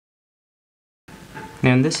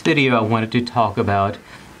Now in this video I wanted to talk about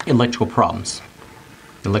electrical problems.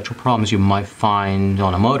 Electrical problems you might find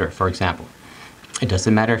on a motor, for example. It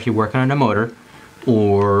doesn't matter if you're working on a motor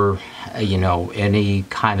or any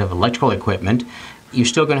kind of electrical equipment, you're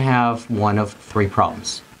still going to have one of three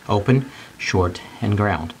problems: open, short, and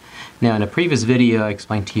ground. Now in a previous video I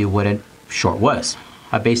explained to you what a short was.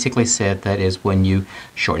 I basically said that is when you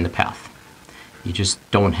shorten the path. You just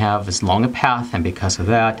don't have as long a path, and because of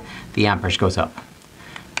that the amperage goes up.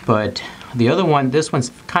 But the other one, this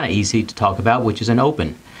one's kind of easy to talk about, which is an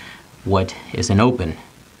open. What is an open?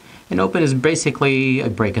 An open is basically a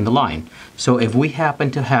break in the line. So if we happen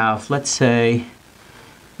to have, let's say,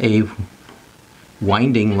 a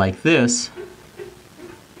winding like this,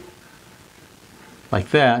 like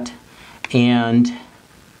that, and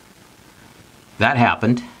that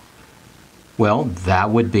happened, well, that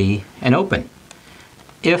would be an open.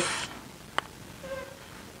 If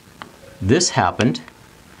this happened,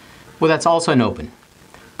 well, that's also an open,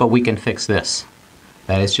 but we can fix this.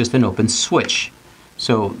 That is just an open switch.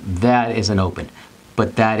 So that is an open,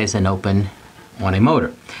 but that is an open on a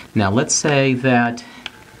motor. Now let's say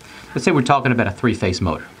we're talking about a three-phase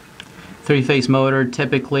motor. Three-phase motor,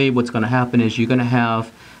 typically what's going to happen is you're going to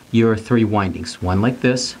have your three windings. One like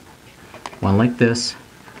this,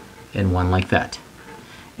 and one like that.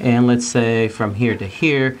 And let's say from here to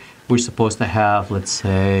here, we're supposed to have, let's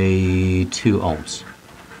say, 2 ohms.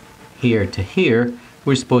 Here to here,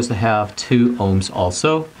 we're supposed to have 2 ohms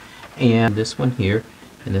also. And this one here,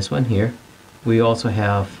 and this one here, we also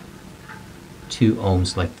have 2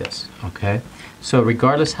 ohms like this, okay? So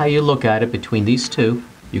regardless how you look at it, between these two,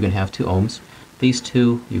 you're going to have 2 ohms. These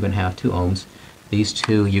two, you're going to have 2 ohms. These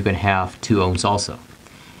two, you're going to have 2 ohms also.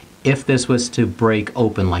 If this was to break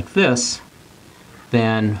open like this,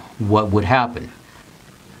 then what would happen?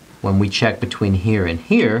 When we check between here and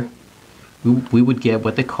here, we would get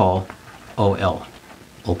what they call OL,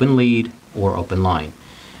 open lead or open line.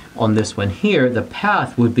 On this one here, the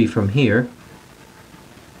path would be from here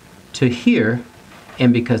to here,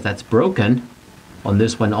 and because that's broken, on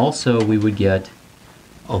this one also we would get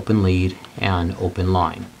open lead and open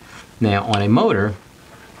line. Now on a motor,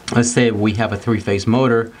 let's say we have a three-phase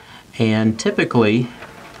motor, and typically,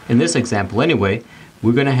 in this example anyway,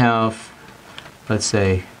 we're going to have, let's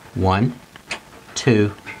say, 1,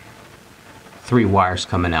 2, 3 wires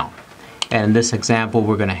coming out. And in this example,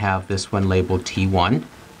 we're going to have this one labeled T1,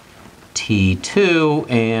 T2,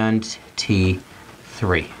 and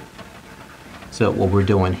T3. So what we're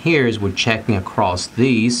doing here is we're checking across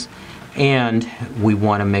these, and we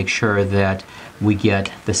want to make sure that we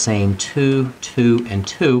get the same 2, 2, and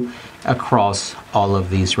 2 across all of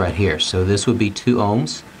these right here. So this would be 2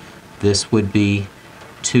 ohms, this would be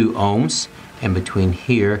 2 ohms, and between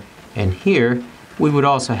here and here, we would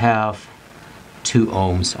also have 2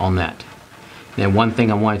 ohms on that. Now one thing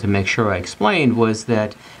I wanted to make sure I explained was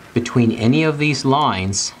that between any of these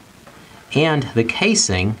lines and the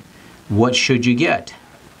casing, what should you get?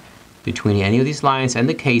 Between any of these lines and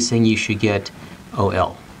the casing, you should get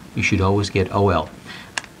OL. You should always get OL.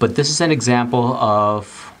 But this is an example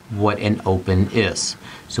of what an open is.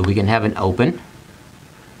 So we can have an open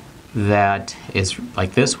that is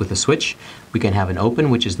like this with a switch. We can have an open,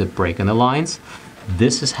 which is the break in the lines.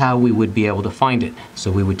 This is how we would be able to find it.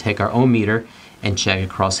 So we would take our ohm meter and check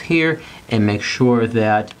across here and make sure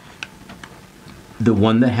that the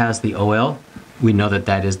one that has the OL, we know that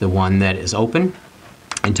that is the one that is open.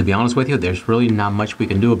 And to be honest with you, there's really not much we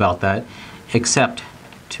can do about that except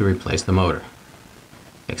to replace the motor.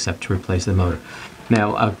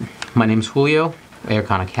 Now, my name is Julio,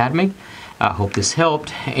 Aircon Academy. I hope this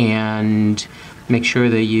helped, and make sure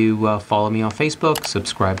that you follow me on Facebook,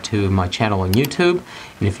 subscribe to my channel on YouTube,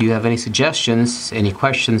 and if you have any suggestions, any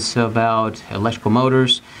questions about electrical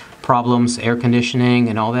motors, problems, air conditioning,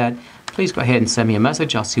 and all that, please go ahead and send me a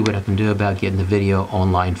message. I'll see what I can do about getting the video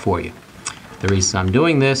online for you. The reason I'm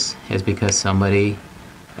doing this is because somebody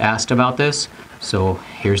asked about this, so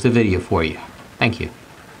here's the video for you. Thank you.